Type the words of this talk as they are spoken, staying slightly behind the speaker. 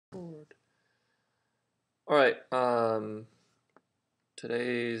All right.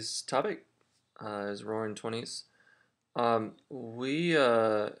 Today's topic is Roaring Twenties. We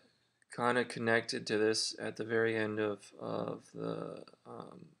kind of connected to this at the very end of the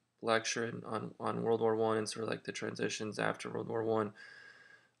lecture on World War One and sort of like the transitions after World War One.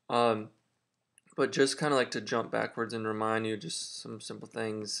 Um, but just kind of like to jump backwards and remind you just some simple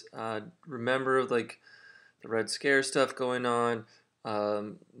things. Remember like the Red Scare stuff going on,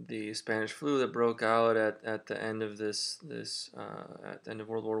 the Spanish flu that broke out at the end of at the end of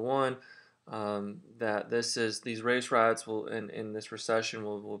World War One. That this is these race riots will in this recession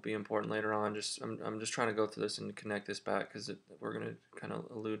will be important later on. I'm just trying to go through this and connect this back because we're gonna kind of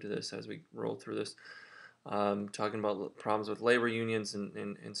allude to this as we roll through this. Talking about problems with labor unions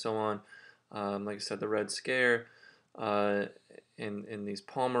and so on. Like I said, the Red Scare, uh, in these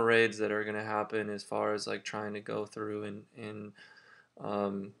Palmer raids that are going to happen as far as like trying to go through and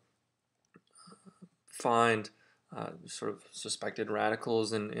um, find sort of suspected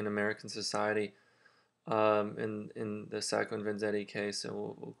radicals in American society. In the Sacco and Vanzetti case, and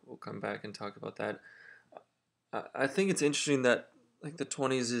we'll come back and talk about that. I think it's interesting that like the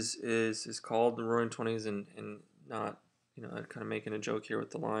 20s is called the Roaring Twenties and not kind of making a joke here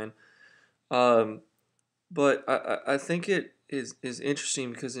with the line. Um, but I think it is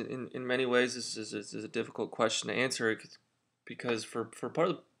interesting because in many ways this is a difficult question to answer because for part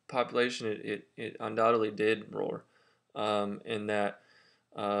of the population it undoubtedly did roar, in that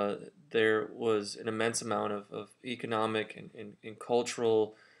uh, there was an immense amount of economic and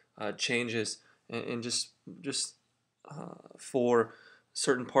cultural changes and just for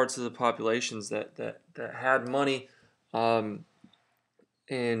certain parts of the populations that had money, um,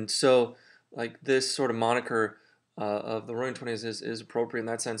 and so like this sort of moniker of the Roaring Twenties is appropriate in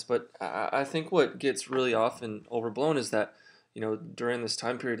that sense. But I think what gets really often overblown is that during this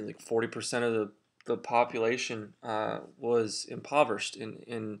time period, like 40% of the population was impoverished.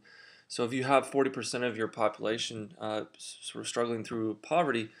 So if you have 40% of your population sort of struggling through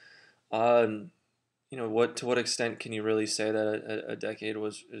poverty, um, what to what extent can you really say that a decade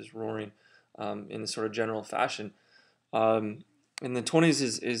is roaring in a sort of general fashion? Um, and the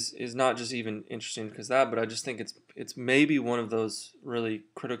 20s is not just even interesting because that, but I just think it's maybe one of those really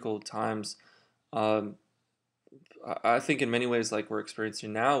critical times. Um, I think in many ways like we're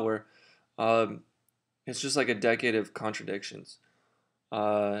experiencing now, where um, it's just like a decade of contradictions.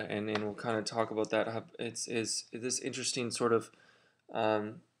 And we'll kind of talk about that. It's is this interesting sort of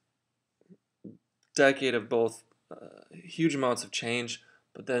um, decade of both huge amounts of change,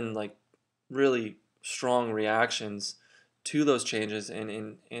 but then like really strong reactions to those changes and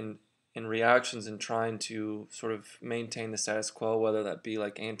in reactions and trying to sort of maintain the status quo, whether that be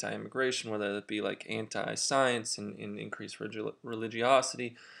like anti-immigration, whether that be like anti-science and increased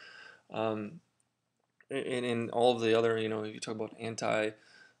religiosity, um, and in all of the other, if you talk about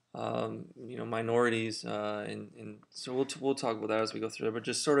minorities, and so we'll talk about that as we go through it. But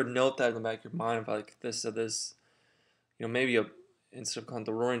just sort of note that in the back of your mind of like this, maybe instead of calling it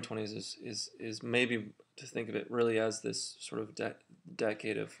the Roaring Twenties is maybe to think of it really as this sort of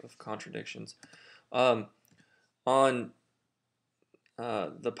decade of contradictions. Um, on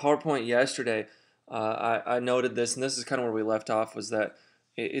the PowerPoint yesterday, I noted this, and this is kind of where we left off. Was that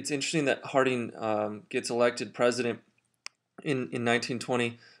it's interesting that Harding gets elected president in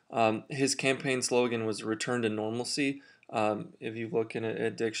 1920. His campaign slogan was "Return to normalcy." If you look in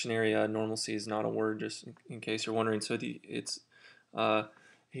a dictionary, normalcy is not a word, just in case you're wondering. So it's uh,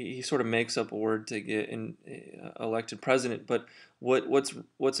 he sort of makes up a word to get elected president. But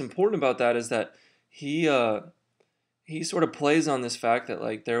what's important about that is that he he sort of plays on this fact that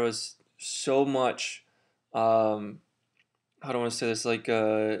like there was so much. How do I want to say this? Like,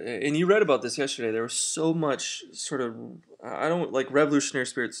 and you read about this yesterday. There was so much sort of, I don't like revolutionary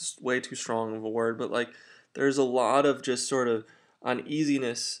spirits, way too strong of a word, but like, there's a lot of just sort of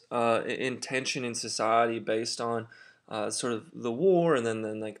uneasiness, and tension in society based on sort of the war, and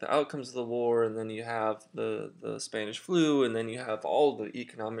then like the outcomes of the war, and then you have the Spanish flu, and then you have all the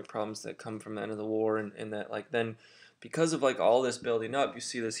economic problems that come from the end of the war, and that like then because of like all this building up, you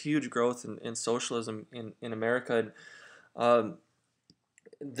see this huge growth in socialism in America. And, um,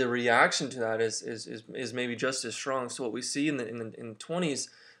 the reaction to that is maybe just as strong. So what we see in the 20s,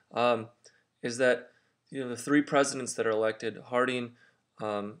 um, is that the three presidents that are elected, Harding,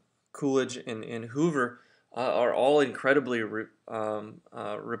 Coolidge, and Hoover, are all incredibly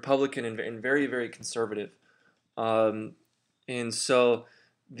Republican and very very conservative. Um, and so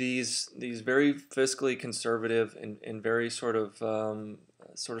these very fiscally conservative and very sort of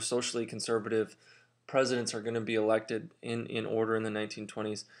socially conservative presidents are going to be elected in order in the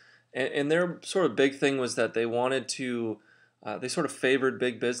 1920s. and their sort of big thing was that they wanted to, they sort of favored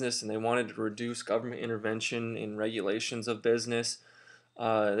big business and they wanted to reduce government intervention in regulations of business.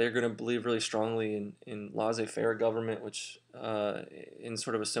 They're going to believe really strongly in laissez-faire government, which in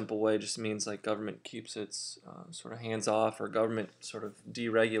sort of a simple way just means like government keeps its sort of hands off, or government sort of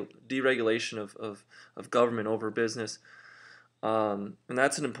deregulation of government over business. And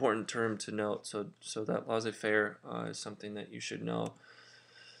that's an important term to note. So that laissez-faire is something that you should know.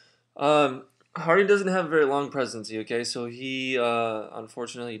 Harding doesn't have a very long presidency. Okay, so he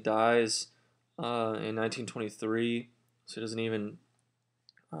unfortunately dies in 1923, so he doesn't even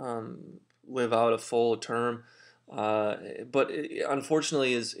live out a full term. But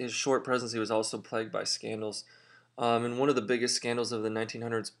unfortunately, his short presidency was also plagued by scandals. And one of the biggest scandals of the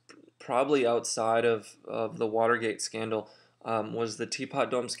 1900s, probably outside of the Watergate scandal, was the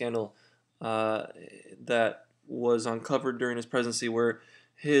Teapot Dome scandal that was uncovered during his presidency, where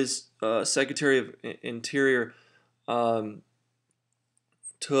his Secretary of Interior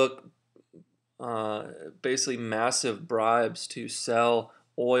took basically massive bribes to sell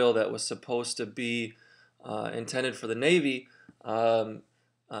oil that was supposed to be intended for the Navy.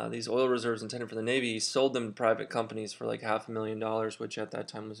 These oil reserves intended for the Navy, he sold them to private companies for like $500,000, which at that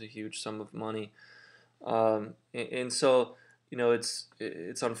time was a huge sum of money. And so,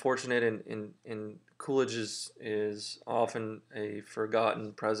 it's unfortunate, and Coolidge is often a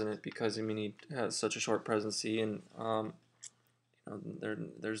forgotten president because he has such a short presidency, and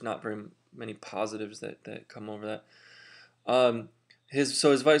there's not very many positives that come over that. His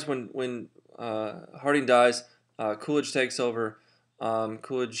advice when Harding dies, Coolidge takes over.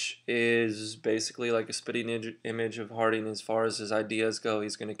 Coolidge is basically like a spitting image of Harding as far as his ideas go.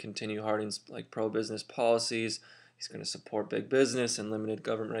 He's going to continue Harding's like pro-business policies. He's going to support big business and limited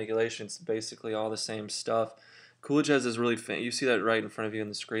government regulations. Basically all the same stuff. Coolidge has this really you see that right in front of you on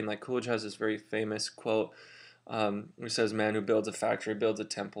the screen. Like Coolidge has this very famous quote, which says, "Man who builds a factory builds a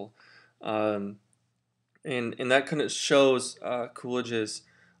temple," and that kind of shows Coolidge's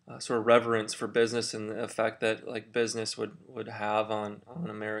sort of reverence for business and the effect that like business would have on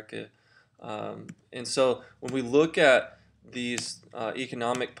America. And so when we look at these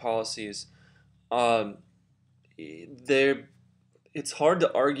economic policies, um, it's hard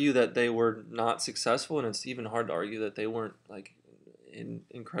to argue that they were not successful, and it's even hard to argue that they weren't like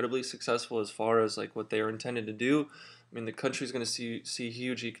incredibly successful as far as like what they were intended to do. I mean, the country's going to see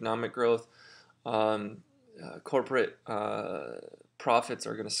huge economic growth. Corporate profits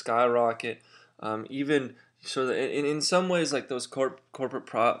are going to skyrocket. Even so, in some ways, like those corporate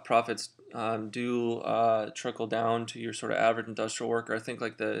profits do trickle down to your sort of average industrial worker. I think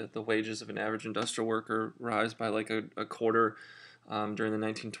like the wages of an average industrial worker rise by like a quarter during the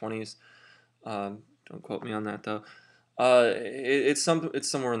 1920s. Don't quote me on that though. It's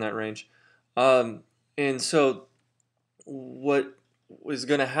somewhere in that range. And so what is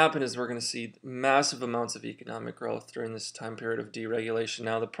going to happen is we're going to see massive amounts of economic growth during this time period of deregulation.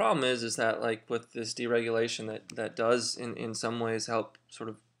 Now the problem is that like with this deregulation that does in some ways help sort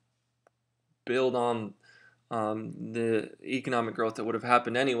of build on the economic growth that would have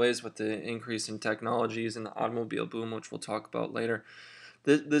happened anyways with the increase in technologies and the automobile boom, which we'll talk about later.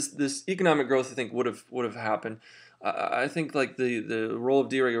 This economic growth I think would have happened. I think like the role of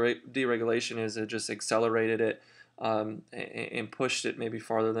deregulation is it just accelerated it. And pushed it maybe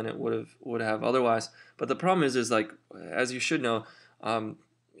farther than it would have otherwise. But the problem is like, as you should know,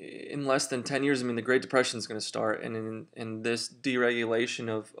 in less than 10 years, I mean, the Great Depression is going to start, and in this deregulation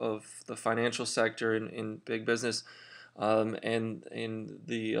of the financial sector in big business, and in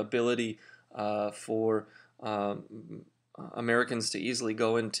the ability for Americans to easily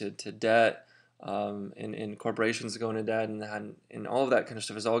go into debt, and corporations to go into debt, and all of that kind of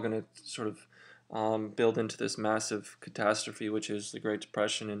stuff is all going to sort of build into this massive catastrophe, which is the Great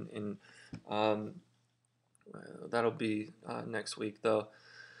Depression, and that'll be next week, though.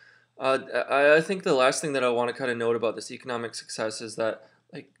 I think the last thing that I want to kind of note about this economic success is that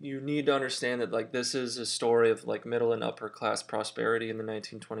like you need to understand that like this is a story of like middle and upper class prosperity in the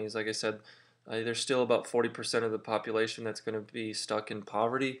 1920s. Like I said, there's still about 40% of the population that's going to be stuck in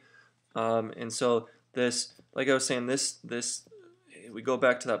poverty, and so this, like I was saying, this we go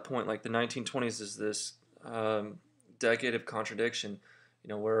back to that point, like the 1920s is this decade of contradiction,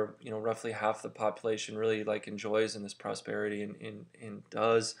 where roughly half the population really like enjoys in this prosperity and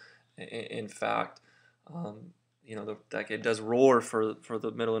does in fact, the decade does roar for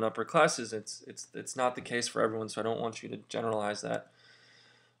the middle and upper classes. It's not the case for everyone, so I don't want you to generalize that.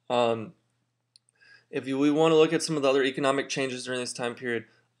 If we want to look at some of the other economic changes during this time period,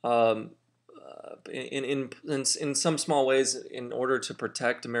 in some small ways, in order to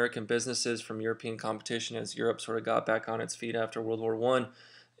protect American businesses from European competition, as Europe sort of got back on its feet after World War One,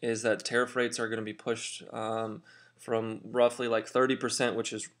 is that tariff rates are going to be pushed from roughly like 30%,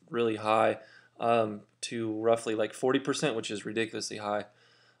 which is really high, to roughly like 40%, which is ridiculously high.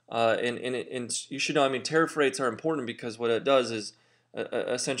 And you should know, I mean, tariff rates are important because what it does is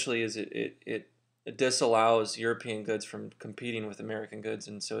essentially is it disallows European goods from competing with American goods,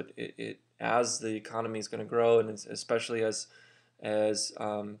 and so it as the economy is going to grow, and especially as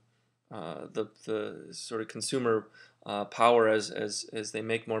the sort of consumer power as they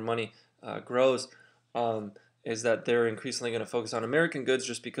make more money grows, is that they're increasingly going to focus on American goods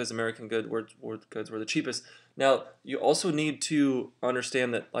just because American goods were the cheapest. Now, you also need to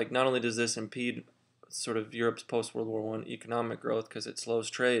understand that, like, not only does this impede sort of Europe's post-World War One economic growth because it slows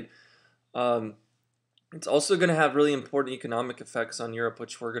trade, um, it's also going to have really important economic effects on Europe,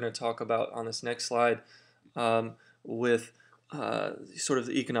 which we're going to talk about on this next slide, with sort of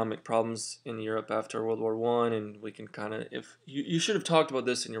the economic problems in Europe after World War One, and we can kind of, if you should have talked about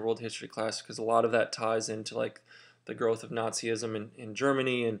this in your world history class because a lot of that ties into like the growth of Nazism in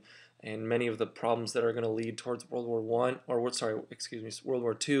Germany and many of the problems that are going to lead towards World War One or sorry, excuse me, World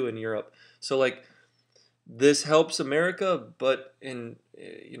War Two in Europe. So like this helps America, but in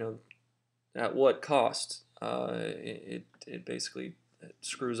at what cost? It basically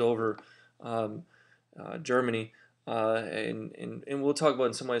screws over Germany, and we'll talk about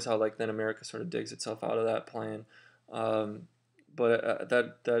in some ways how like then America sort of digs itself out of that plan. But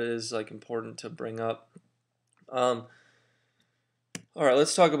that is like important to bring up. All right,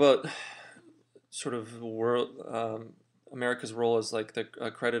 let's talk about sort of America's role as like the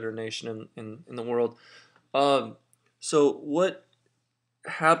creditor nation in the world. So what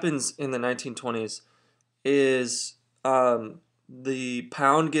happens in the 1920s is the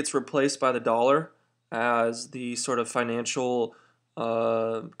pound gets replaced by the dollar as the sort of financial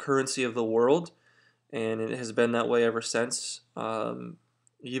currency of the world, and it has been that way ever since.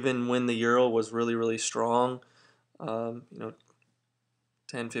 Even when the euro was really, really strong, 10,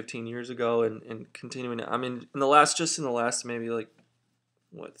 15 years ago, and continuing. I mean, in the last maybe like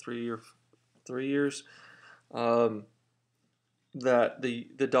what 3 years, that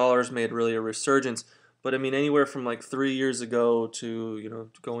the dollar's made really a resurgence. But I mean, anywhere from like 3 years ago to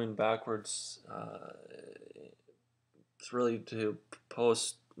going backwards, it's really to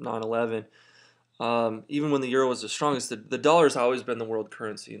post 9/11. Even when the euro was the strongest, the dollar's always been the world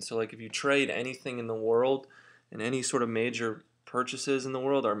currency. And so like if you trade anything in the world, and any sort of major purchases in the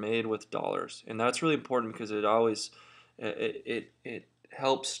world are made with dollars, and that's really important because it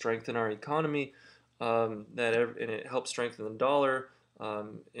helps strengthen our economy. And it helps strengthen the dollar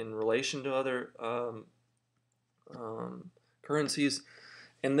in relation to other currencies,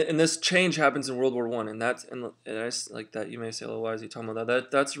 and this change happens in World War One, and I like that. You may say, "Oh, why is he talking about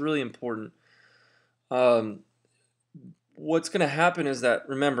that?" That's really important. What's going to happen is that,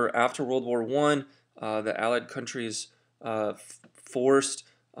 remember, after World War One, the Allied countries forced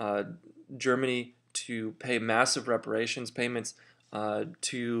Germany to pay massive reparations payments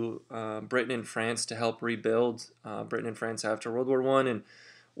to Britain and France to help rebuild Britain and France after World War One. And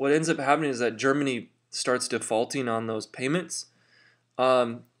what ends up happening is that Germany starts defaulting on those payments.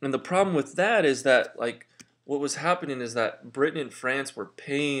 And the problem with that is that, like, what was happening is that Britain and France were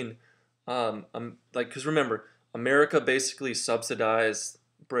paying, because remember, America basically subsidized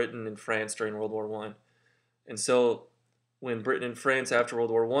Britain and France during World War One. And so when Britain and France after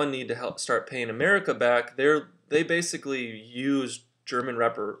World War One need to help start paying America back, they basically used German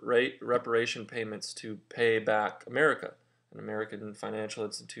reparation payments to pay back America and American financial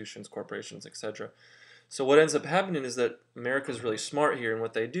institutions, corporations, etc. So what ends up happening is that America is really smart here, and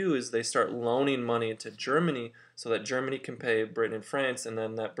what they do is they start loaning money to Germany so that Germany can pay Britain and France, and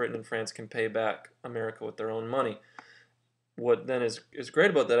then that Britain and France can pay back America with their own money. What then is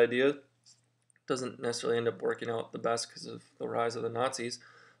great about that idea, doesn't necessarily end up working out the best because of the rise of the Nazis,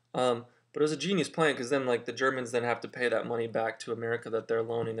 but it was a genius plan because then like the Germans then have to pay that money back to America that they're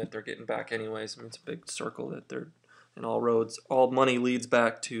loaning that they're getting back anyways. I mean, it's a big circle that they're, and all money leads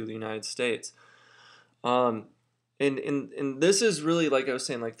back to the United States. And this is really, like I was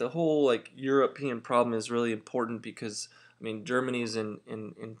saying, like the whole like European problem is really important because I mean Germany's in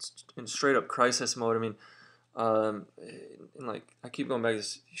straight up crisis mode. I mean, and like I keep going back to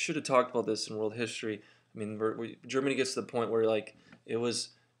this. You should have talked about this in world history. I mean, Germany gets to the point where like it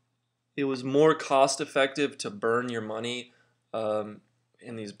was more cost effective to burn your money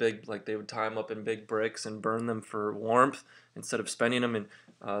in these big, like they would tie them up in big bricks and burn them for warmth instead of spending them. And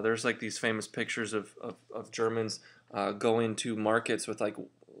there's like these famous pictures of Germans going to markets with like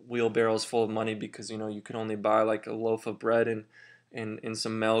wheelbarrows full of money because you could only buy like a loaf of bread and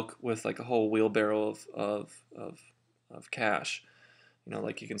some milk with like a whole wheelbarrow of cash.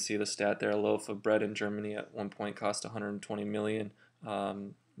 Like you can see the stat there, a loaf of bread in Germany at one point cost 120 million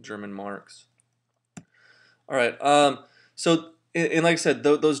German marks. All right. And like I said,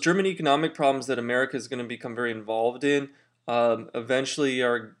 those German economic problems that America is going to become very involved in eventually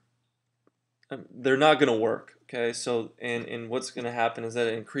they're not going to work. Okay. So, and what's going to happen is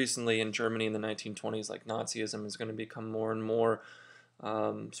that increasingly in Germany in the 1920s, like Nazism is going to become more and more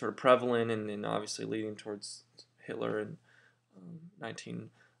sort of prevalent and obviously leading towards Hitler in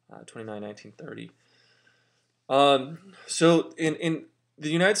 1929, 1930. So in the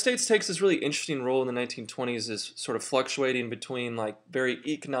United States takes this really interesting role in the 1920s, is sort of fluctuating between like very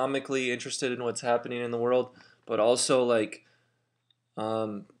economically interested in what's happening in the world, but also like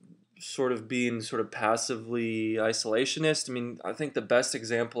um, sort of being sort of passively isolationist. I mean, I think the best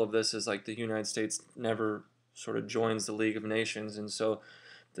example of this is like the United States never sort of joins the League of Nations, and so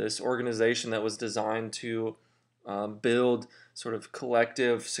this organization that was designed to build sort of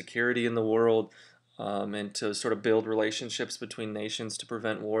collective security in the world and to sort of build relationships between nations to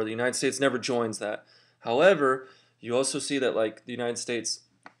prevent war. The United States never joins that. However, you also see that like the United States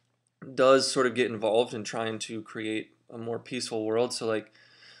does sort of get involved in trying to create a more peaceful world. So like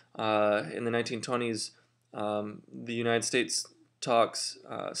in the 1920s, the United States talks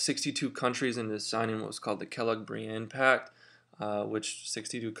 62 countries into signing what was called the Kellogg-Briand Pact, which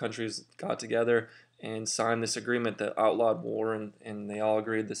 62 countries got together and signed this agreement that outlawed war, and they all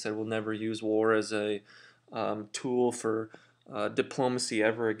agreed. They said we'll never use war as a tool for diplomacy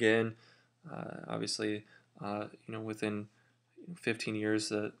ever again. Obviously, within 15 years,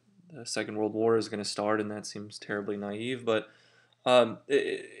 the Second World War is going to start, and that seems terribly naive. But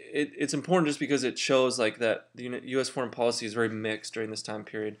it's important just because it shows like that the U.S. foreign policy is very mixed during this time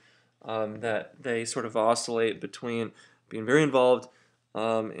period. That they sort of oscillate between being very involved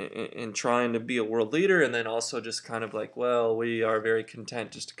in trying to be a world leader, and then also just kind of like, well, we are very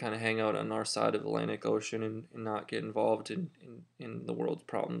content just to kind of hang out on our side of the Atlantic Ocean and not get involved in the world's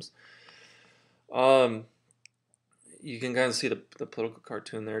problems. You can kind of see the political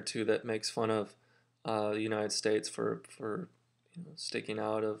cartoon there too that makes fun of the United States for sticking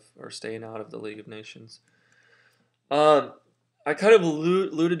out of or staying out of the League of Nations. I kind of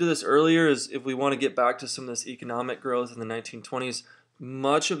alluded to this earlier, is if we want to get back to some of this economic growth in the 1920s,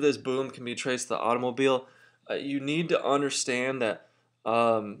 much of this boom can be traced to the automobile. You need to understand that,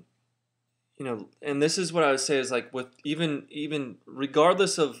 and this is what I would say is like with even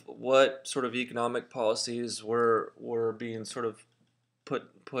regardless of what sort of economic policies were being sort of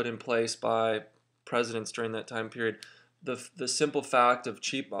put in place by presidents during that time period, the simple fact of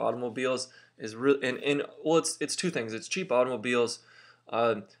cheap automobiles is really and well, it's two things. It's cheap automobiles,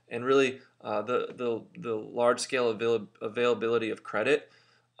 and really the large scale availability of credit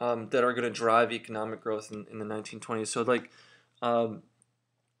that are going to drive economic growth in the 1920s. So like, and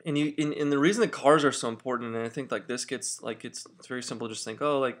the reason that cars are so important, and I think like this gets like it's very simple to just think,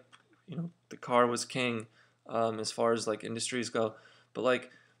 oh, like the car was king as far as like industries go, but like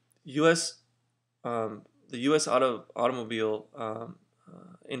U.S. The U.S. automobile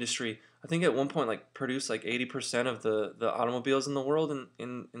industry, I think at one point like produced like 80% of the automobiles in the world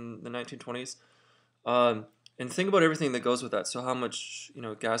in the 1920s. And think about everything that goes with that. So how much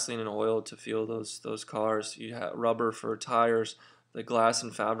gasoline and oil to fuel those cars? You have rubber for tires, the glass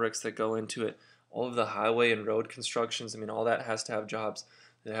and fabrics that go into it, all of the highway and road constructions. I mean, all that has to have jobs.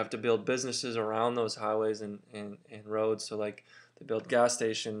 They have to build businesses around those highways and roads. So like they build gas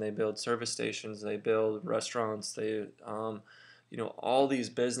stations, they build service stations, they build restaurants, they all these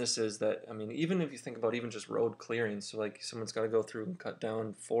businesses that, I mean, even if you think about even just road clearing, so like someone's got to go through and cut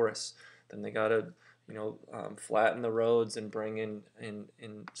down forests, then they got to flatten the roads and bring in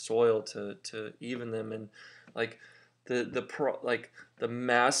soil to even them, and like the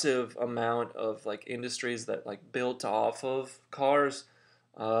massive amount of like industries that like built off of cars.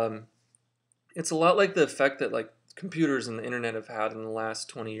 It's a lot like the effect that like computers and the internet have had in the last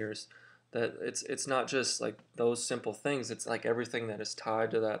 20 years. That it's not just like those simple things. It's like everything that is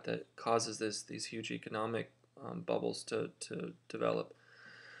tied to that causes these huge economic bubbles to develop.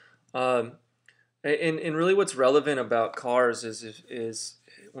 Um, and really, what's relevant about cars is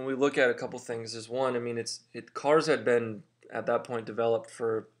when we look at a couple things. Is one, I mean, cars had been at that point developed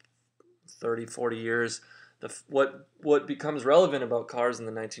for 30, 40 years. What becomes relevant about cars in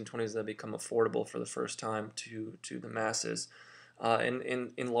the 1920s, they become affordable for the first time to the masses. And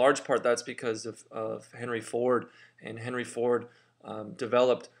in large part, that's because of Henry Ford. And Henry Ford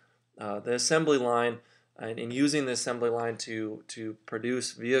developed the assembly line and using the assembly line to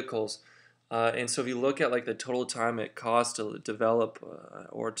produce vehicles. And so if you look at like the total time it costs to develop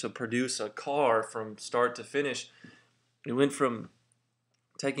or to produce a car from start to finish, it went from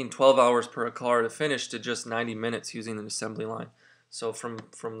taking 12 hours per car to finish to just 90 minutes using an assembly line. So from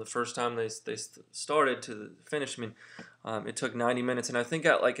the first time they started to the finish, I mean, it took 90 minutes. And I think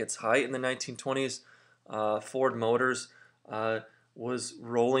at like its height in the 1920s, Ford Motors was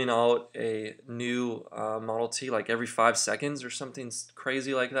rolling out a new Model T like every 5 seconds or something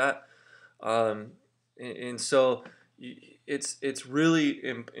crazy like that. Um, and so it's really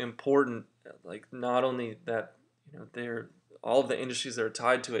important, like not only that they're all of the industries that are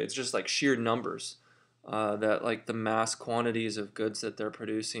tied to it. It's just like sheer numbers, that like the mass quantities of goods that they're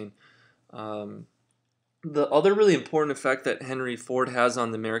producing. Um, the other really important effect that Henry Ford has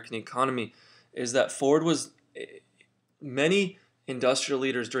on the American economy is that Ford was many industrial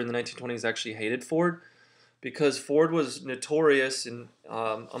leaders during the 1920s actually hated Ford because Ford was notorious in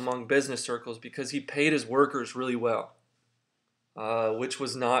among business circles because he paid his workers really well, which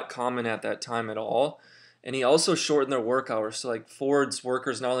was not common at that time at all. And he also shortened their work hours. So like Ford's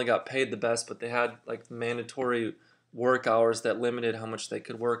workers not only got paid the best, but they had like mandatory work hours that limited how much they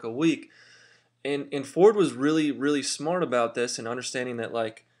could work a week. And Ford was really, really smart about this and understanding that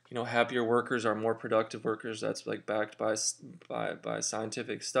like, happier workers are more productive workers. That's like backed by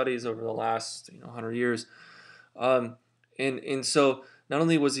scientific studies over the last 100 years. Um, and so not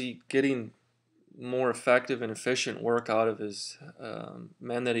only was he getting more effective and efficient work out of his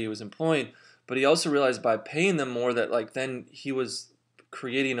men that he was employing, but he also realized by paying them more that like then he was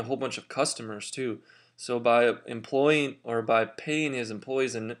creating a whole bunch of customers too. So by employing or by paying his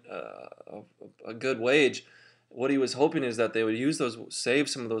employees a good wage, what he was hoping is that they would use those, save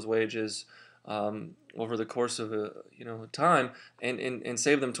some of those wages over the course of a time, and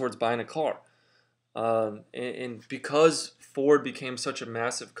save them towards buying a car. And because Ford became such a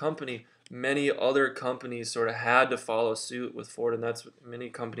massive company, many other companies sort of had to follow suit with Ford, and that's many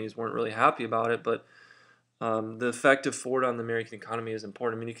companies weren't really happy about it. But the effect of Ford on the American economy is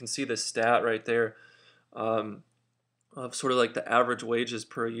important. I mean, you can see the stat right there um, of sort of like the average wages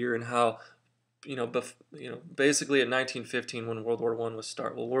per year and how basically at 1915 when World War One was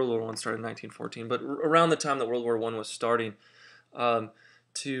World War One started in 1914, but around the time that World War One was starting um,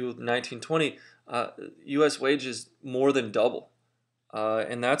 to 1920, U.S. wages more than double.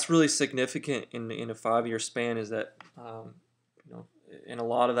 And that's really significant in a 5-year span. Is that and a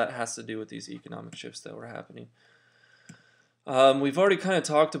lot of that has to do with these economic shifts that were happening. We've already kind of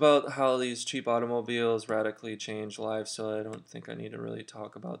talked about how these cheap automobiles radically change lives, so I don't think I need to really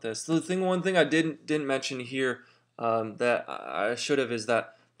talk about this. One thing I didn't mention here that I should have is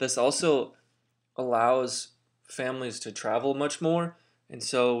that this also allows families to travel much more, and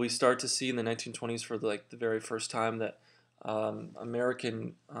so we start to see in the 1920s for the very first time that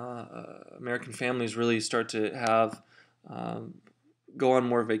American families really start to have go on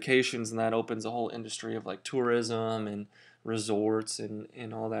more vacations, and that opens a whole industry of like tourism and resorts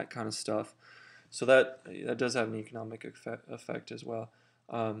and all that kind of stuff. So that does have an economic effect as well.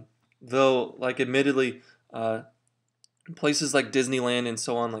 Though, like admittedly, places like Disneyland and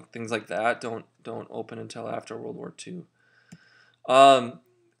so on, like things like that, don't open until after World War II. Um,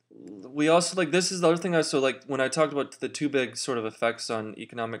 we also like this is the other thing I so like when I talked about the two big sort of effects on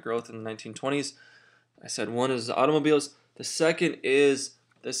economic growth in the 1920s. I said one is automobiles. The second is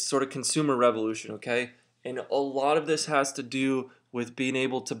this sort of consumer revolution. Okay, and a lot of this has to do with being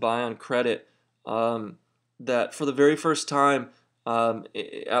able to buy on credit. That for the very first time,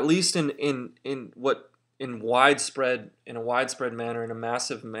 at least in a widespread manner, in a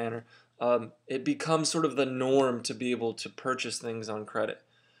massive manner, it becomes sort of the norm to be able to purchase things on credit.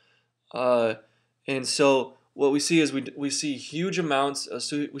 Uh, and so what we see is we see huge amounts.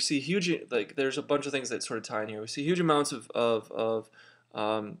 So we see huge like there's a bunch of things that sort of tie in here. We see huge amounts of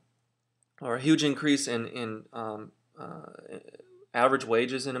or a huge increase in average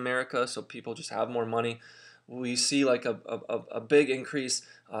wages in America. So people just have more money. We see like a big increase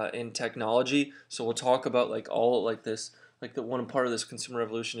in technology. So we'll talk about like all like this like the one part of this consumer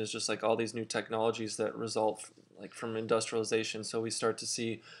revolution is just like all these new technologies that result like from industrialization. So we start to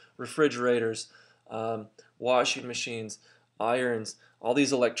see refrigerators, washing machines, irons, all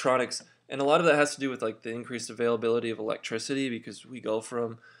these electronics, and a lot of that has to do with like the increased availability of electricity because we go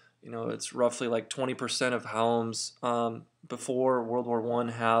from it's roughly like 20% of homes before World War One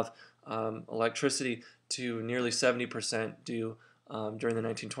have electricity to nearly 70% do during the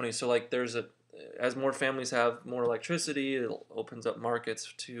 1920s. So like as more families have more electricity, it opens up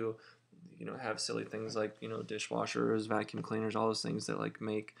markets to have silly things like dishwashers, vacuum cleaners, all those things that like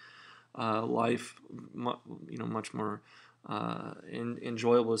make life, much more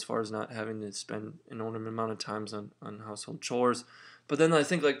enjoyable as far as not having to spend an inordinate amount of times on household chores. But then I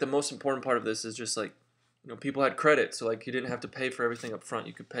think like the most important part of this is just like, people had credit, so like you didn't have to pay for everything up front.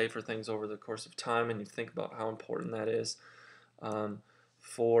 You could pay for things over the course of time, and you think about how important that is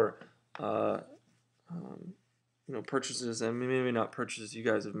for uh, um, purchases, and maybe not purchases you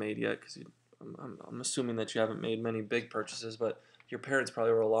guys have made yet, because I'm assuming that you haven't made many big purchases, but your parents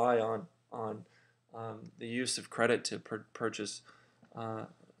probably rely on the use of credit to purchase uh,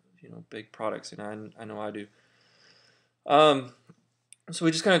 big products, and I know I do. Um, so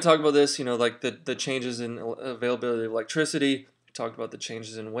we just kind of talked about this, like the changes in availability of electricity. We talked about the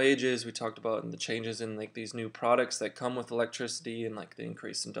changes in wages. We talked about the changes in like these new products that come with electricity and like the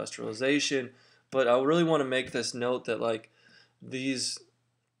increased industrialization. But I really want to make this note that like these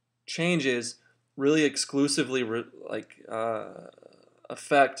changes really exclusively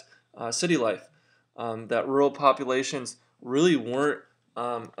affect city life. That rural populations really weren't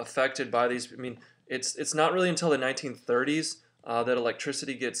affected by these. I mean, it's not really until the 1930s that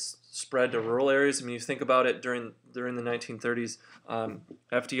electricity gets spread to rural areas. I mean, you think about it during the 1930s,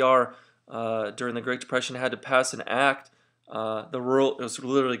 FDR during the Great Depression had to pass an act. It was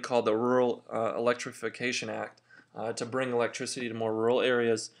literally called the Rural Electrification Act to bring electricity to more rural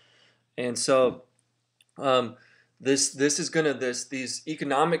areas. And so um, this is gonna this these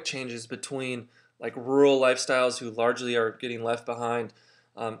economic changes between like rural lifestyles who largely are getting left behind,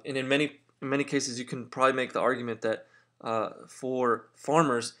 and in many cases you can probably make the argument that for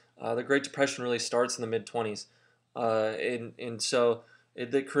farmers the Great Depression really starts in the mid 20s, and so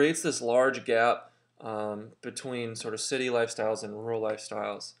it creates this large gap between sort of city lifestyles and rural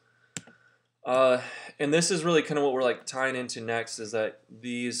lifestyles. Uh, and this is really kind of what we're like tying into next, is that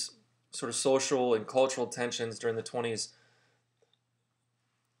these sort of social and cultural tensions during the 20s,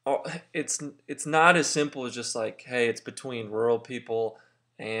 it's not as simple as just like, hey, it's between rural people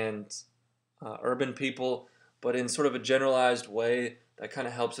and urban people, but in sort of a generalized way that kind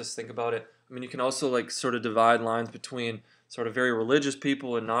of helps us think about it. I mean, you can also like sort of divide lines between sort of very religious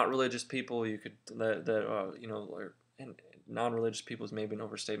people and not religious people. You could and non-religious people is maybe an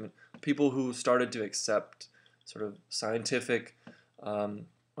overstatement. People who started to accept sort of scientific um,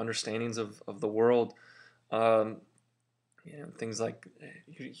 understandings of the world. Um, things like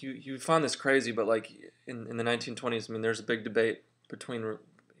you find this crazy, but like in the 1920s, I mean, there's a big debate between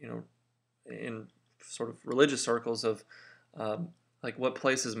in sort of religious circles of um, like what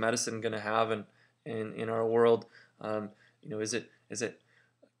place is medicine going to have in our world. Is it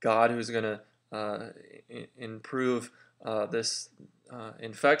God who's going to improve this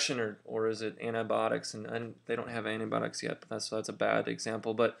infection, or is it antibiotics? And they don't have antibiotics yet, but that's a bad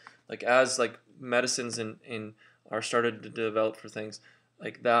example. But like as like medicines in are started to develop for things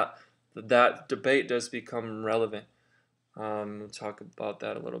like that debate does become relevant. We'll talk about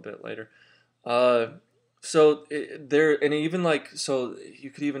that a little bit later. Uh, there, and even like, so you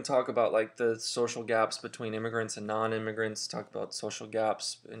could even talk about like the social gaps between immigrants and non-immigrants. Talk about social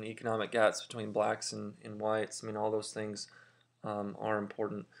gaps and economic gaps between blacks and whites. I mean, all those things are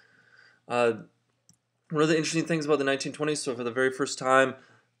important. Uh, One of the interesting things about the 1920s, so for the very first time,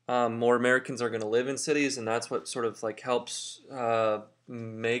 more Americans are going to live in cities, and that's what sort of like helps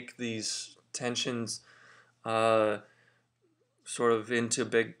make these tensions uh, sort of into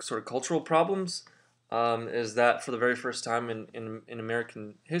big sort of cultural problems. Is that for the very first time in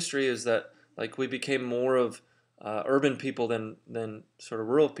American history, is that like we became more of urban people than sort of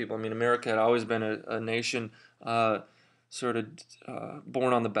rural people. I mean, America had always been a nation sort of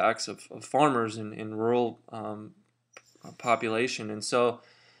born on the backs of farmers in rural population, and so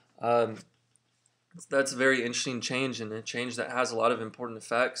um, that's a very interesting change, and a change that has a lot of important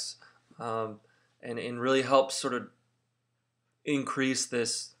effects, um, and really helps sort of increase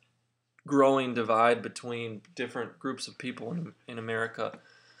this growing divide between different groups of people in America.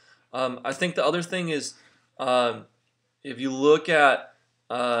 I think the other thing is, um, if you look at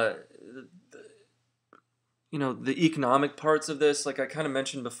uh, the economic parts of this, like I kind of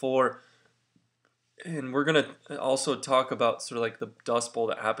mentioned before, and we're gonna also talk about sort of like the Dust Bowl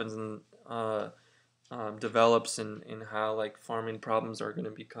that happens and develops, and how like farming problems are going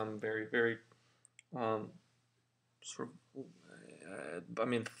to become very very um, sort of. I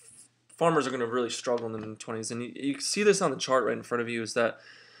mean, farmers are going to really struggle in the 20s, and you see this on the chart right in front of you. Is that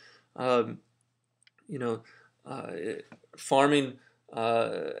um, you know, uh, farming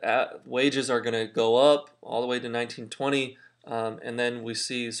wages are going to go up all the way to 1920, and then we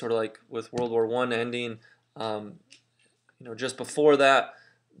see sort of like with World War I ending, um, just before that,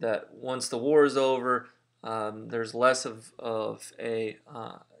 that once the war is over, there's less of a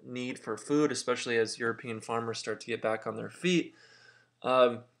need for food, especially as European farmers start to get back on their feet.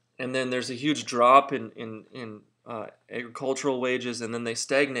 Um, and then there's a huge drop in agricultural wages, and then they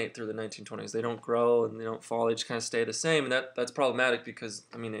stagnate through the 1920s. They don't grow and they don't fall; they just kind of stay the same, and that's problematic because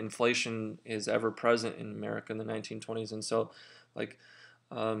I mean inflation is ever present in America in the 1920s, and so like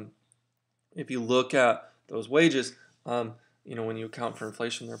um, if you look at those wages, when you account for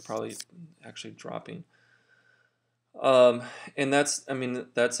inflation, they're probably actually dropping. Um, and that's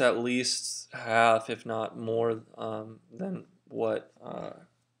at least half, if not more, than what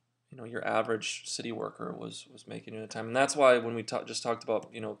your average city worker was making at a time. And that's why when we just talked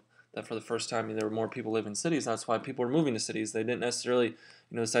about that for the first time there were more people live in cities. That's why people were moving to cities. They didn't necessarily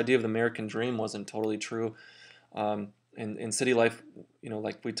this idea of the American dream wasn't totally true. In city life,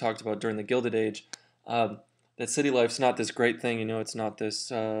 like we talked about during the Gilded Age. That city life's not this great thing, it's not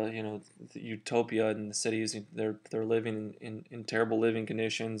this, utopia in the cities. They're living in terrible living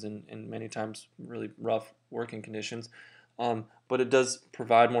conditions and many times really rough working conditions. But it does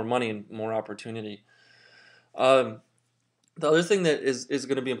provide more money and more opportunity. Um, the other thing that is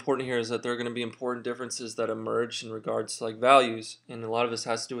going to be important here is that there are going to be important differences that emerge in regards to like values, and a lot of this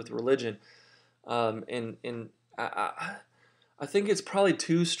has to do with religion. And I think it's probably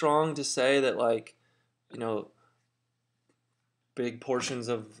too strong to say that like you know big portions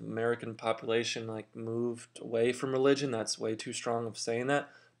of American population like moved away from religion. That's way too strong of saying that.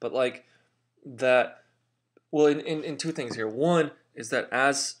 But like that, well, in two things here. One is that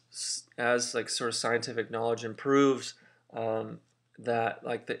as like sort of scientific knowledge improves, um, that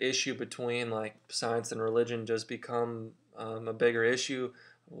like the issue between like science and religion just become a bigger issue.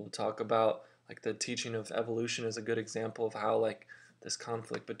 We'll talk about like the teaching of evolution is a good example of how like this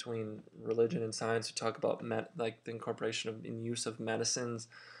conflict between religion and science. We talk about like the incorporation of in use of medicines.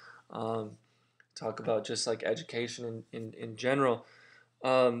 Um, talk about just like education in general.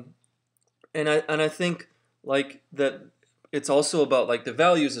 Um, and I think like that it's also about like the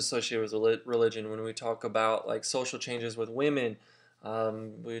values associated with religion. When we talk about like social changes with women,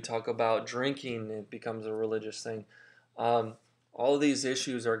 we talk about drinking, it becomes a religious thing. Um, all of these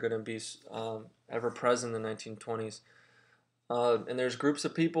issues are going to be ever present in the 1920s. And there's groups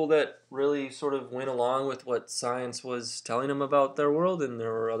of people that really sort of went along with what science was telling them about their world, and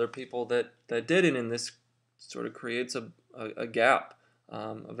there were other people that didn't, and this sort of creates a gap,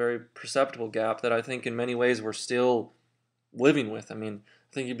 a very perceptible gap that I think in many ways we're still living with. I mean,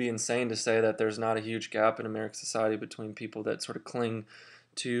 I think you'd be insane to say that there's not a huge gap in American society between people that sort of cling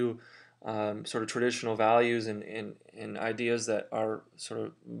to sort of traditional values and ideas that are sort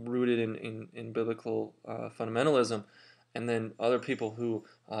of rooted in biblical fundamentalism, and then other people who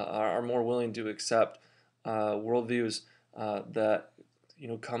are more willing to accept worldviews that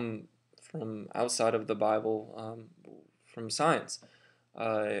come from outside of the Bible, from science.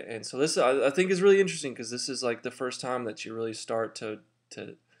 And so this I think is really interesting because this is like the first time that you really start to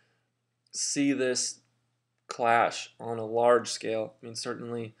see this clash on a large scale. I mean,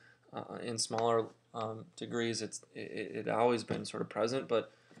 certainly in smaller degrees, it always been sort of present,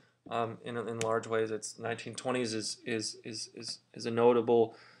 but in large ways, it's 1920s is a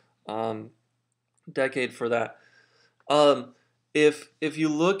notable um, decade for that. Um, if you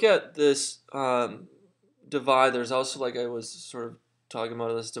look at this divide, there's also like I was sort of talking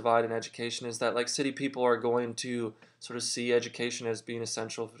about this divide in education is that like city people are going to sort of see education as being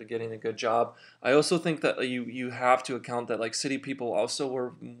essential for getting a good job. I also think that you have to account that like city people also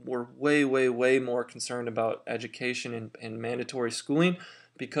were way more concerned about education and mandatory schooling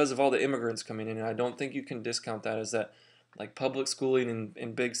because of all the immigrants coming in, and I don't think you can discount that as that like public schooling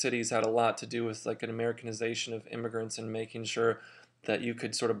in big cities had a lot to do with like an Americanization of immigrants and making sure that you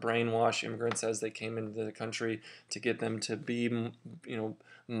could sort of brainwash immigrants as they came into the country to get them to be,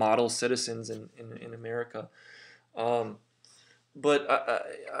 model citizens in America. Um, but,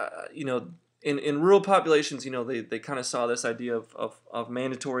 in rural populations, they kind of saw this idea of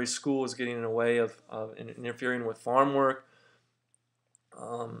mandatory schools getting in the way of interfering with farm work.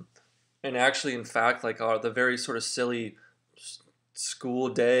 Um, and actually, in fact, like the very sort of silly school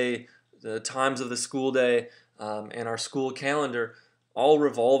day, the times of the school day, and our school calendar all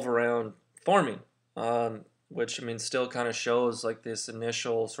revolve around farming, which I mean still kind of shows like this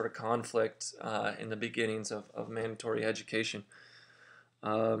initial sort of conflict in the beginnings of mandatory education.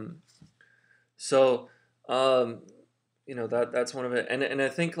 Um, so that's one of it, and I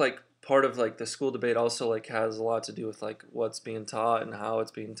think like part of like the school debate also like has a lot to do with like what's being taught and how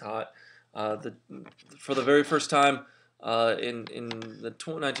it's being taught. The For the very first time in the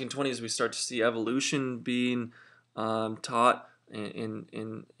 1920s, we start to see evolution being taught in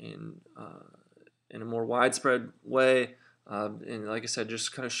a more widespread way. And like I said,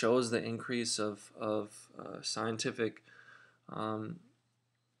 just kind of shows the increase of scientific, um,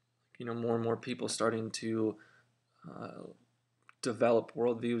 more and more people starting to uh, develop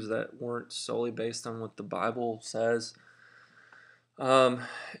worldviews that weren't solely based on what the Bible says. Um,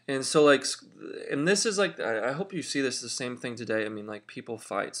 and so like, and this is like, I hope you see this the same thing today. I mean, like people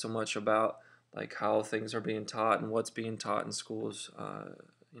fight so much about like how things are being taught and what's being taught in schools.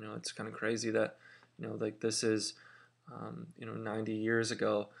 It's kind of crazy that, like this is, 90 years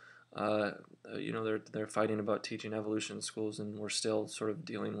ago. Uh, they're fighting about teaching evolution in schools, and we're still sort of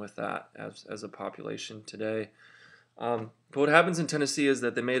dealing with that as a population today. But what happens in Tennessee is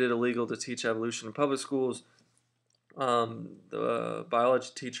that they made it illegal to teach evolution in public schools. The biology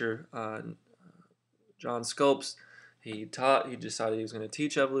teacher, John Scopes, he decided he was going to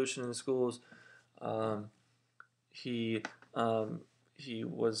teach evolution in the schools. Um, he he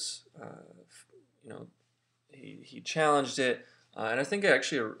was, he challenged it, and I think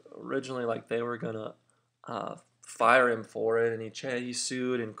actually originally like they were gonna fire him for it, and he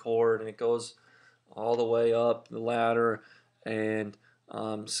sued in court, and it goes all the way up the ladder, and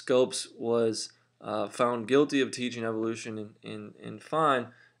Scopes was found guilty of teaching evolution in fine,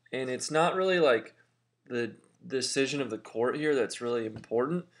 and it's not really like the decision of the court here that's really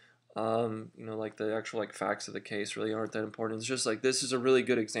important. Like the actual like facts of the case really aren't that important. It's just like this is a really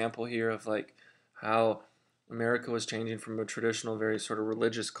good example here of like how America was changing from a traditional, very sort of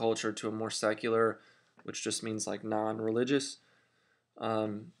religious culture to a more secular, which just means like non-religious,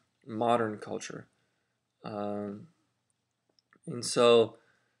 um, modern culture. Um, and so,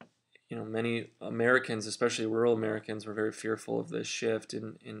 many Americans, especially rural Americans, were very fearful of this shift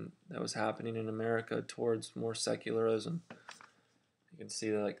in that was happening in America towards more secularism. You can see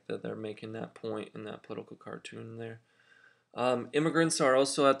that they're making that point in that political cartoon there. Immigrants are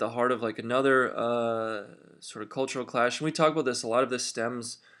also at the heart of like another sort of cultural clash, and we talk about this. A lot of this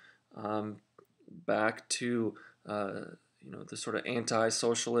stems um, back to the sort of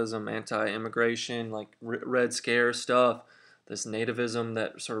anti-socialism, anti-immigration, like Red Scare stuff. This nativism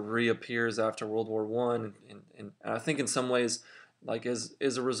that sort of reappears after World War One, and I think in some ways, like as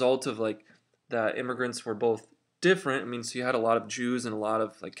a result of like that immigrants were both different. I mean, so you had a lot of Jews and a lot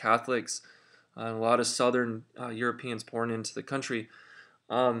of like Catholics, and a lot of Southern Europeans pouring into the country.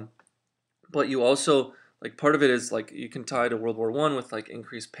 Um, but you also like part of it is like you can tie to World War One with like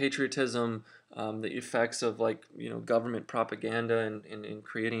increased patriotism, the effects of like government propaganda and in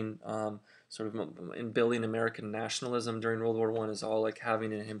creating sort of in building American nationalism during World War One is all like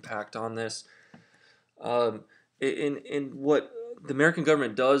having an impact on this. In what the American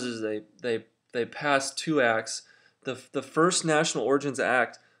government does is they pass two acts. The first National Origins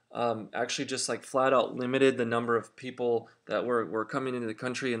Act actually just like flat out limited the number of people that were coming into the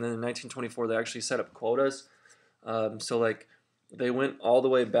country, and then in 1924 they actually set up quotas. So like they went all the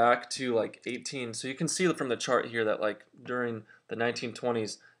way back to like 18. So you can see from the chart here that like during the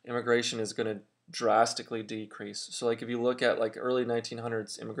 1920s immigration is going to drastically decrease. So like if you look at like early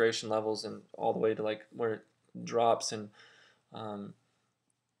 1900s immigration levels and all the way to like where it drops in um,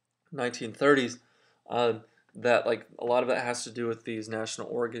 1930s, uh, that like a lot of that has to do with these national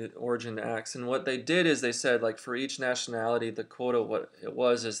origin acts. And what they did is they said like for each nationality, the quota what it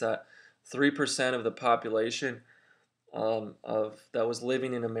was is that 3% of the population of that was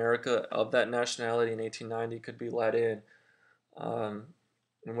living in America of that nationality in 1890 could be let in. Um,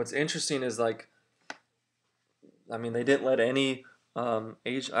 and what's interesting is like, I mean, they didn't let any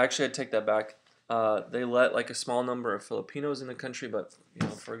Asian. Actually, I'd take that back. They let like a small number of Filipinos in the country, but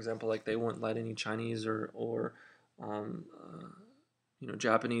for example, like they wouldn't let any Chinese or um,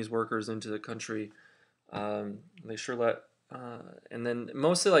 Japanese workers into the country. They sure let, and then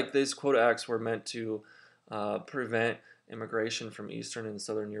mostly like these quota acts were meant to prevent immigration from Eastern and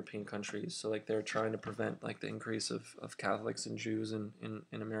Southern European countries. So like they're trying to prevent like the increase of Catholics and Jews in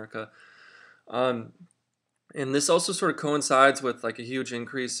America. Um, and this also sort of coincides with like a huge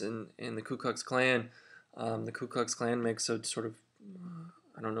increase in the Ku Klux Klan. The Ku Klux Klan makes a sort of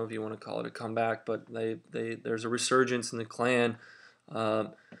I don't know if you want to call it a comeback, but there's a resurgence in the Klan,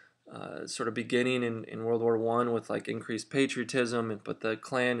 um, sort of beginning in World War One with like increased patriotism, but the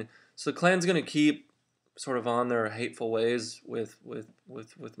Klan's going to keep sort of on their hateful ways with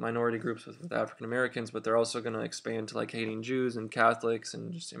minority groups with African Americans, but they're also going to expand to like hating Jews and Catholics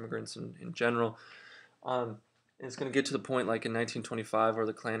and just immigrants in general. Um, it's going to get to the point like in 1925 where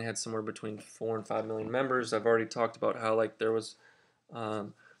the Klan had somewhere between 4 and 5 million members. I've already talked about how like there was a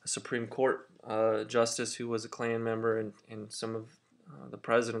Supreme Court justice who was a Klan member, and some of the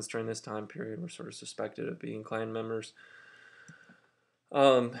presidents during this time period were sort of suspected of being Klan members.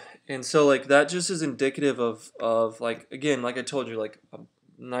 Um, and so like that just is indicative of like again, like I told you, like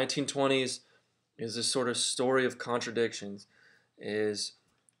 1920s is this sort of story of contradictions. Is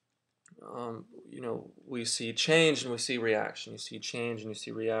we see change and we see reaction. You see change and you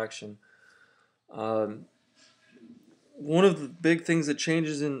see reaction. Um, One of the big things that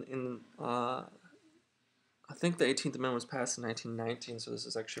changes in I think the 18th Amendment was passed in 1919, so this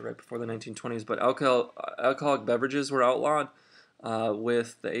is actually right before the 1920s. But alcoholic beverages were outlawed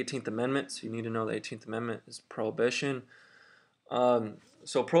with the 18th Amendment. So you need to know the 18th Amendment is prohibition.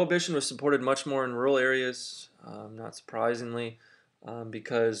 So prohibition was supported much more in rural areas, not surprisingly,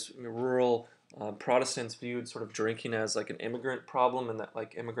 because rural Protestants viewed sort of drinking as like an immigrant problem, and that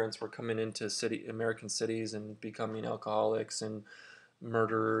like immigrants were coming into American cities and becoming alcoholics and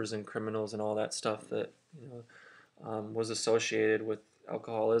murderers and criminals and all that stuff that was associated with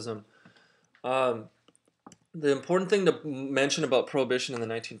alcoholism. Um, the important thing to mention about prohibition in the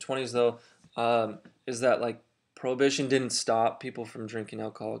 1920s, though, is that like prohibition didn't stop people from drinking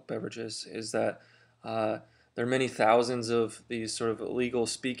alcoholic beverages. Is that there are many thousands of these sort of illegal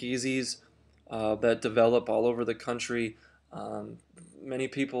speakeasies that develop all over the country. Um, Many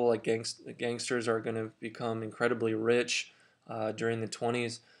people like gangsters are going to become incredibly rich during the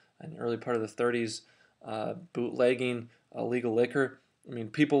 20s and early part of the 30s, bootlegging illegal liquor. I mean,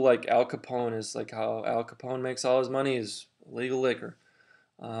 people like Al Capone is like how Al Capone makes all his money is legal liquor,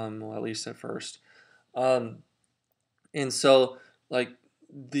 well, at least at first. Um, and so, like,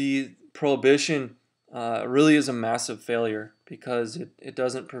 the prohibition really is a massive failure because it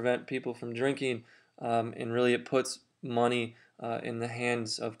doesn't prevent people from drinking, and really it puts money in the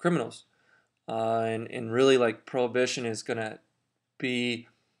hands of criminals. And really, like, prohibition is going to be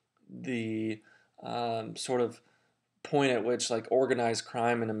the sort of point at which like organized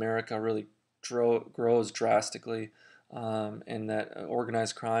crime in America really grows drastically, and that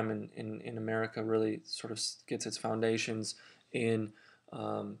organized crime in America really sort of gets its foundations in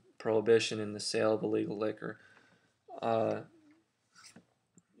prohibition and the sale of illegal liquor. Uh,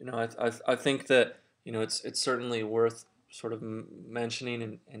 I think that it's certainly worth sort of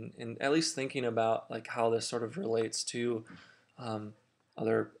mentioning and at least thinking about like how this sort of relates to um,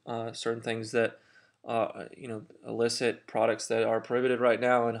 other certain things that illicit products that are prohibited right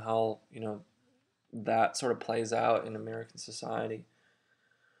now, and how that sort of plays out in American society.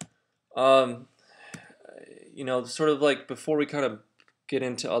 Um, Sort of like before we kind of get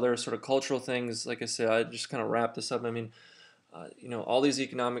into other sort of cultural things, like I said, I just kind of wrap this up. I mean, all these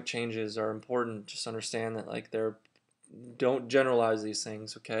economic changes are important. Just understand that like they're don't generalize these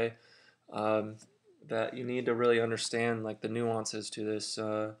things, okay? Um, that you need to really understand like the nuances to this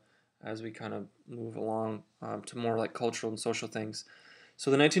as we kind of move along to more like cultural and social things.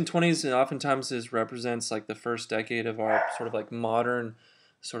 So the 1920s oftentimes represents like the first decade of our sort of like modern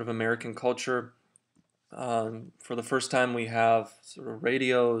sort of American culture. For the first time, we have sort of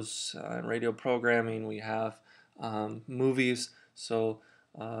radios and radio programming. We have movies. So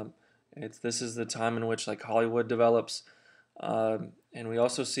um, this is the time in which like Hollywood develops, and we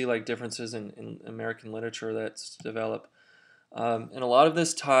also see like differences in American literature that's developed. And a lot of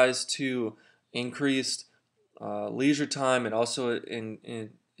this ties to increased leisure time, and also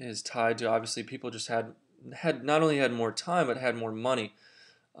is tied to obviously people just had not only had more time but had more money.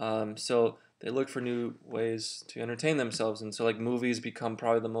 So they look for new ways to entertain themselves, and so like movies become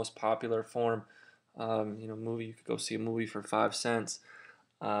probably the most popular form. Movie you could go see a movie for 5 cents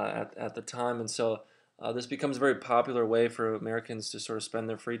at the time, and so this becomes a very popular way for Americans to sort of spend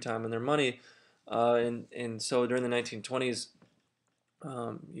their free time and their money. And so during the 1920s,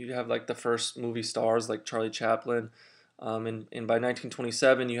 you have like the first movie stars like Charlie Chaplin, and by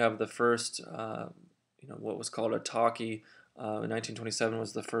 1927 you have the first what was called a talkie. In 1927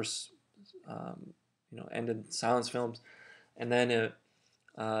 was the first ended silence films, and then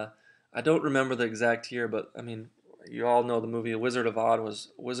uh, I don't remember the exact year, but I mean you all know the movie Wizard of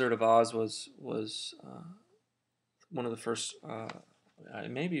Oz was one of the first,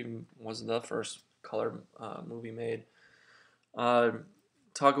 maybe was the first color movie made. Uh,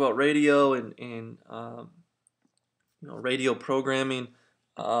 Talk about radio and radio programming.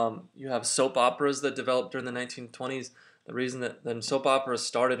 You have soap operas that developed during the 1920s. The reason that then soap operas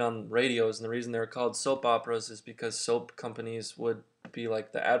started on radios, and the reason they're called soap operas is because soap companies would be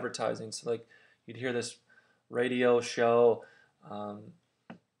like the advertising. So like you'd hear this radio show, um,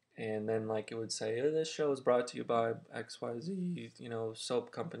 and then like it would say, "This show is brought to you by XYZ,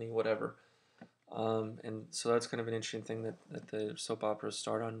 soap company, whatever." And so that's kind of an interesting thing that the soap operas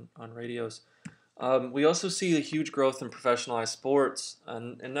start on radios. We also see a huge growth in professionalized sports,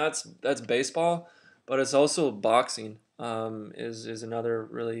 and that's baseball, but it's also boxing. is another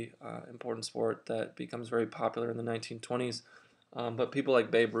really important sport that becomes very popular in the 1920s. But people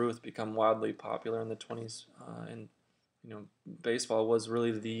like Babe Ruth become wildly popular in the 20s, and baseball was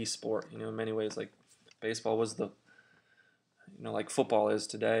really the sport. In many ways, like baseball was the like football is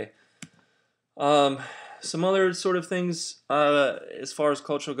today. Um, some other sort of things as far as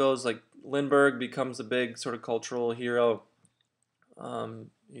culture goes, like Lindbergh becomes a big sort of cultural hero.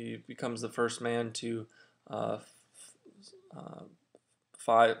 He becomes the first man to uh, uh,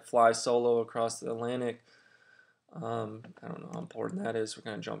 fly solo across the Atlantic. I don't know how important that is. We're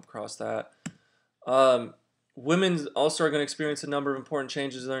going to jump across that. Um, Women also are going to experience a number of important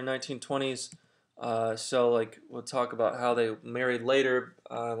changes in their 1920s. So, like, we'll talk about how they married later.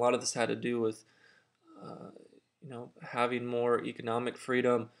 A lot of this had to do with, uh, having more economic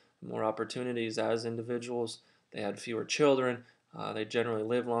freedom, more opportunities as individuals. They had fewer children. They generally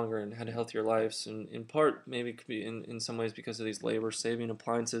lived longer and had healthier lives. And in part, maybe it could be in some ways because of these labor-saving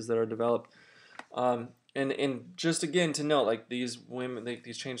appliances that are developed. And just again to note, like these women,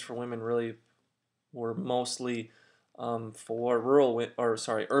 these changes for women really were mostly for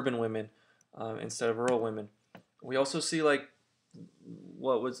urban women instead of rural women. We also see like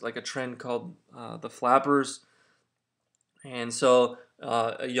what was like a trend called the flappers, and so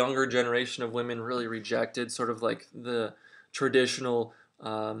a younger generation of women really rejected sort of like the traditional,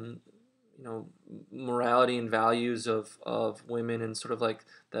 you know, morality and values of women, and sort of like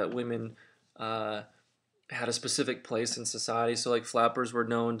that women uh, had a specific place in society. So like flappers were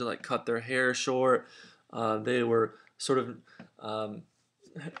known to like cut their hair short. They were sort of um,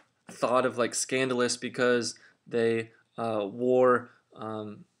 thought of like scandalous because they wore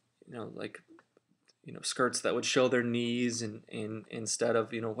like skirts that would show their knees, and instead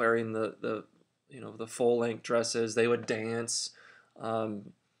of wearing the full length dresses, they would dance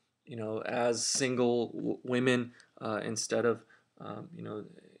um, as single women instead of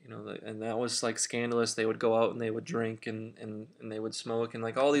and that was like scandalous. They would go out and they would drink, and they would smoke, and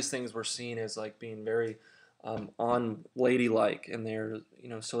like all these things were seen as like being very unladylike, and they're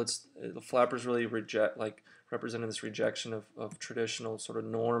so it's the flappers really represented this rejection of traditional sort of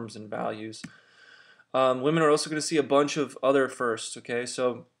norms and values. Women are also going to see a bunch of other firsts. Okay,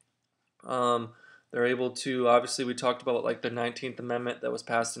 so um, they're able to, obviously we talked about like the 19th Amendment that was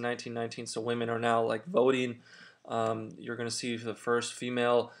passed in 1919. So women are now like voting. You're going to see the first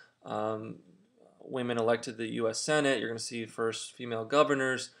female women elected to the U.S. Senate. You're going to see first female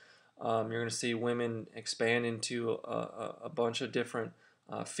governors. You're going to see women expand into a bunch of different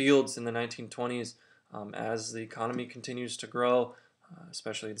fields in the 1920s as the economy continues to grow,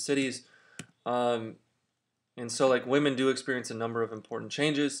 especially in cities. Um, and so, like, women do experience a number of important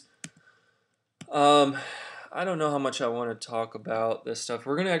changes. Um, I don't know how much I want to talk about this stuff.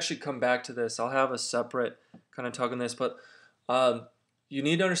 We're going to actually come back to this. I'll have a separate kind of talk on this, but um, you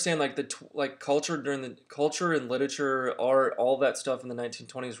need to understand, like, culture and literature, art, all that stuff in the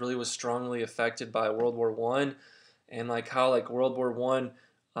 1920s really was strongly affected by World War One, and like how like World War One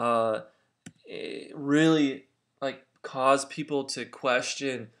really like caused people to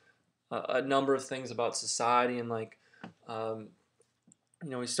question a number of things about society, and like um,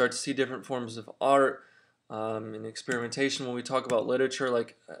 we start to see different forms of art and experimentation. When we talk about literature,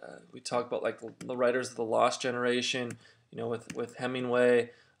 like we talk about like the writers of the Lost Generation, with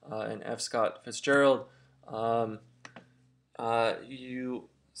Hemingway and F. Scott Fitzgerald. Um, you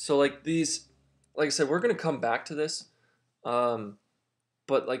so like these, like I said, we're gonna come back to this, um,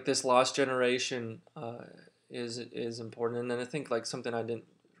 but like this Lost Generation is important. And then I think like something I didn't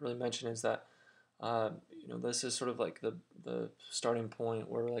really mention is that this is sort of like the starting point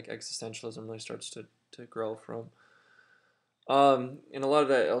where like existentialism really starts to grow from. And a lot of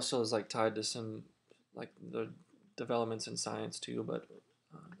that also is like tied to some like the developments in science too, but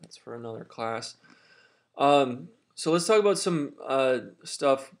that's for another class. So let's talk about some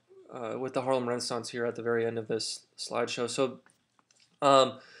stuff with the Harlem Renaissance here at the very end of this slideshow. So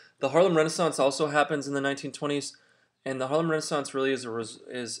um, the Harlem Renaissance also happens in the 1920s, and the Harlem Renaissance really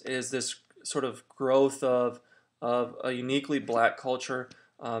is this sort of growth of a uniquely black culture,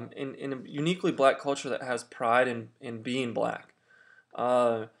 in a uniquely black culture that has pride in being black.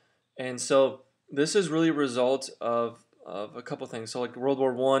 And so this is really a result of a couple things. So like World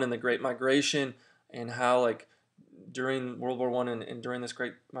War One and the Great Migration, and how like during World War One and during this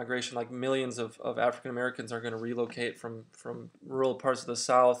Great Migration, like millions of African Americans are going to relocate from rural parts of the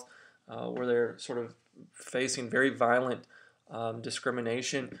South, where they're sort of facing very violent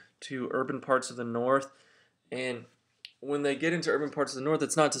discrimination, to urban parts of the North. And when they get into urban parts of the North,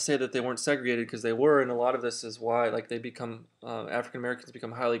 it's not to say that they weren't segregated, because they were, and a lot of this is why like they become African Americans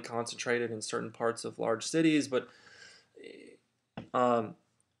become highly concentrated in certain parts of large cities. But um,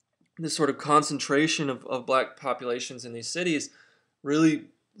 this sort of concentration of black populations in these cities really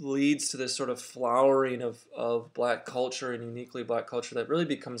leads to this sort of flowering of black culture and uniquely black culture that really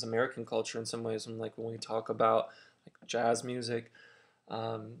becomes American culture in some ways. And like when we talk about like jazz music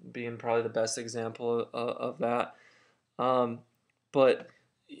being probably the best example of that. Um, but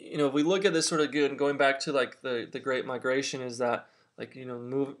if we look at this sort of good, going back to like the Great Migration, is that like the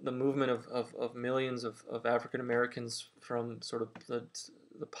movement of millions of African Americans from sort of the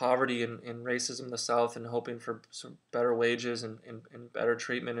poverty and racism in the South and hoping for some better wages and better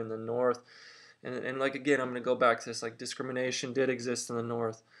treatment in the North. And like again, I'm going to go back to this, like discrimination did exist in the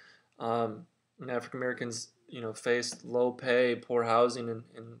North. And African Americans faced low pay, poor housing, and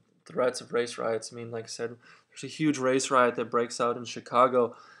threats of race riots. I mean, like I said, there's a huge race riot that breaks out in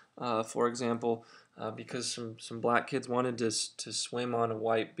Chicago, for example, because some black kids wanted to swim on a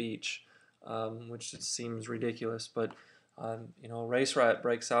white beach, which just seems ridiculous. But a race riot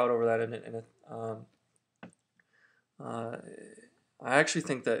breaks out over that, and I actually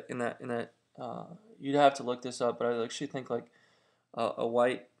think that in that you'd have to look this up, but I actually think like a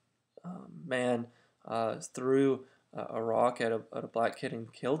white man threw a rock at a black kid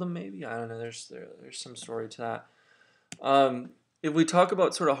and killed him. Maybe, I don't know. There's some story to that. If we talk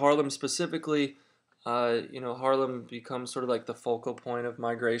about sort of Harlem specifically, Harlem becomes sort of like the focal point of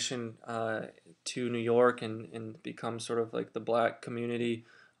migration to New York and becomes sort of like the black community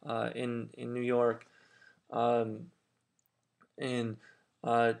in New York. And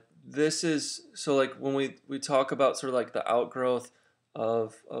this is so like when we talk about sort of like the outgrowth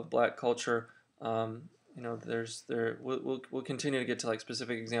of black culture. We'll continue to get to like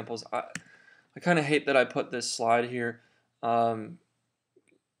specific examples. I kind of hate that I put this slide here.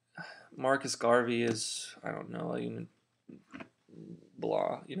 Marcus Garvey is, I don't know,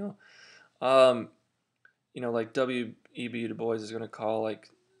 blah, like W.E.B. Du Bois is going to call like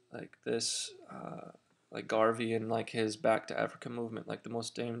this, like Garvey and like his Back to Africa movement, like the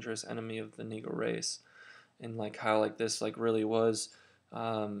most dangerous enemy of the Negro race, and like how like this like really was,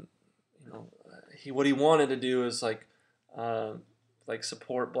 what he wanted to do is like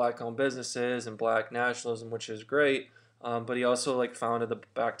support black-owned businesses and black nationalism, which is great. But he also like founded the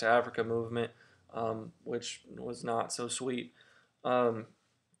Back to Africa movement, which was not so sweet, and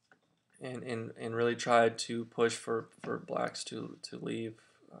really tried to push for blacks to leave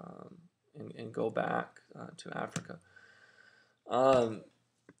and go back to Africa.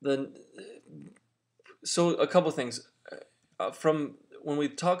 Then, so a couple things from when we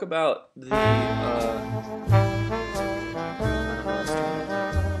talk about the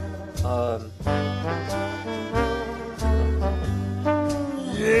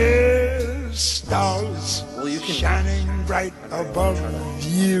stars shining bright above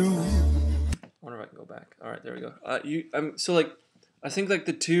you. I wonder if I can go back. All right, there we go. So like, I think like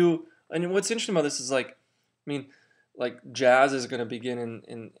the two, and what's interesting about this is like, I mean, like jazz is going to begin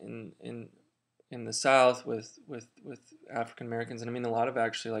in the South with African Americans, and I mean a lot of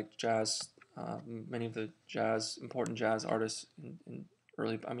actually like jazz, many of the important jazz artists in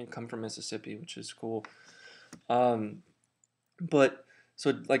early, come from Mississippi, which is cool. But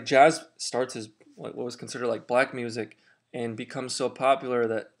so like jazz starts as what was considered like black music and becomes so popular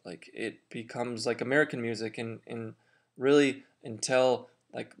that like it becomes like American music and really until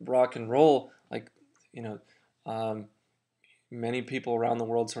like rock and roll, like many people around the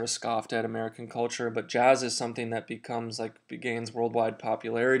world sort of scoffed at American culture, but jazz is something that gains worldwide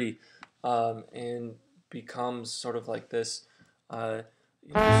popularity, and becomes sort of like this, sort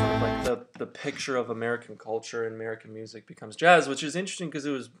of like the picture of American culture and American music becomes jazz, which is interesting because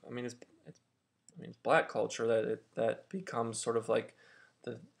it was, it's black culture that becomes sort of like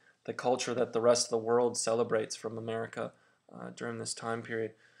the culture that the rest of the world celebrates from America during this time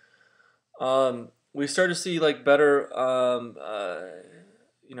period. We start to see like better,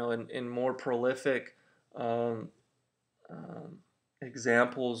 and more prolific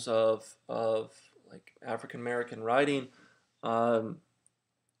examples of like African American writing.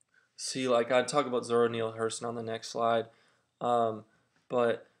 See, like I talk about Zora Neale Hurston on the next slide,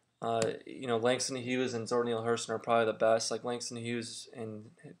 but Langston Hughes and Zora Neale Hurston are probably the best. Like Langston Hughes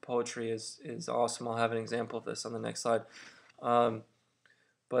in poetry is awesome. I'll have an example of this on the next slide.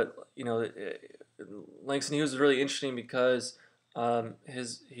 But Langston Hughes is really interesting because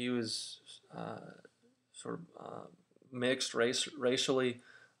he was sort of mixed racially,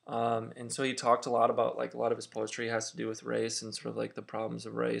 and so he talked a lot about like a lot of his poetry has to do with race and sort of like the problems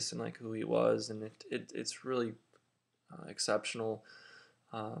of race and like who he was, and it's really exceptional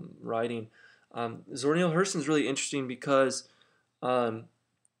writing. Zora Neale Hurston is really interesting because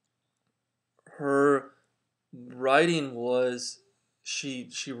her writing was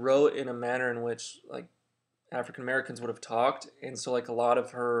she wrote in a manner in which like African Americans would have talked, and so like a lot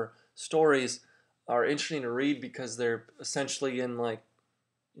of her stories are interesting to read because they're essentially in like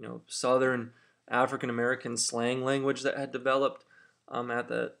Southern African American slang language that had developed at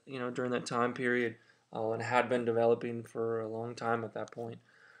that during that time period, and had been developing for a long time at that point.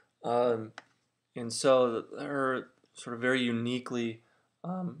 Um, and so her sort of very uniquely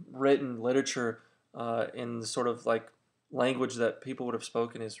written literature in the sort of like language that people would have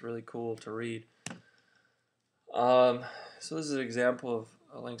spoken is really cool to read. So this is an example of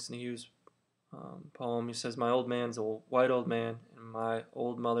Langston Hughes' poem. He says, "My old man's a white old man, and my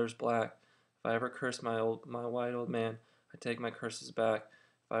old mother's black. If I ever curse my white old man, I take my curses back.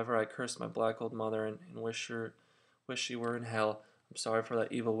 If ever I curse my black old mother and wish she were in hell, I'm sorry for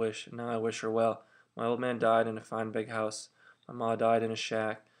that evil wish, and now I wish her well. My old man died in a fine big house. My ma died in a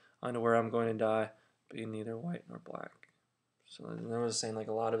shack. I know where I'm going to die, being neither white nor black." So I was saying like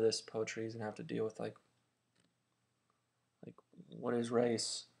a lot of this poetry is gonna have to deal with like what is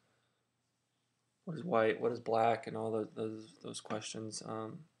race, what is white, what is black, and all those questions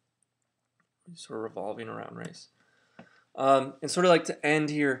sort of revolving around race. And sort of like to end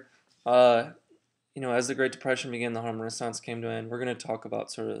here, as the Great Depression began, the Harlem Renaissance came to an end. We're going to talk about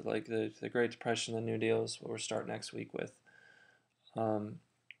sort of like the Great Depression, the New Deal is what we'll start next week with.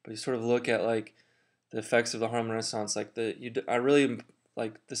 But you sort of look at like the effects of the Harlem Renaissance, like I really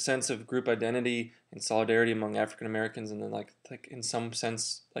like the sense of group identity and solidarity among African Americans, and then like in some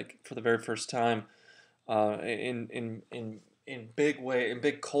sense, like for the very first time, in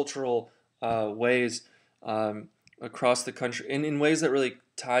big cultural ways across the country, and in ways that really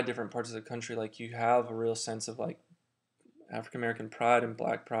tie different parts of the country. Like you have a real sense of like African American pride and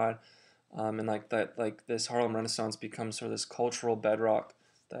Black pride, and like that, like this Harlem Renaissance becomes sort of this cultural bedrock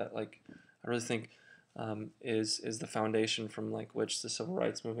that like I really think is the foundation from like which the civil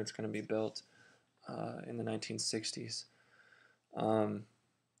rights movement is going to be built in the 1960s. And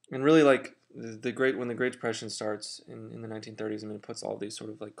really like when the Great Depression starts in the 1930s, I mean it puts all these sort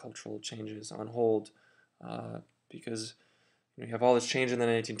of like cultural changes on hold because you have all this change in the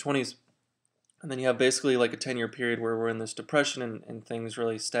 1920s, and then you have basically like a 10-year period where we're in this depression and things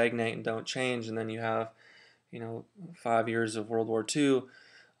really stagnate and don't change, and then you have 5 years of World War II.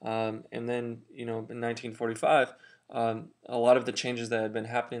 And then, in 1945, a lot of the changes that had been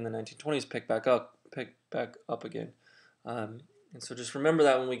happening in the 1920s pick back up again. And so just remember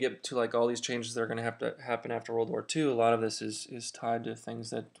that when we get to like all these changes that are going to have to happen after World War II, a lot of this is tied to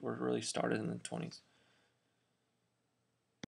things that were really started in the 20s.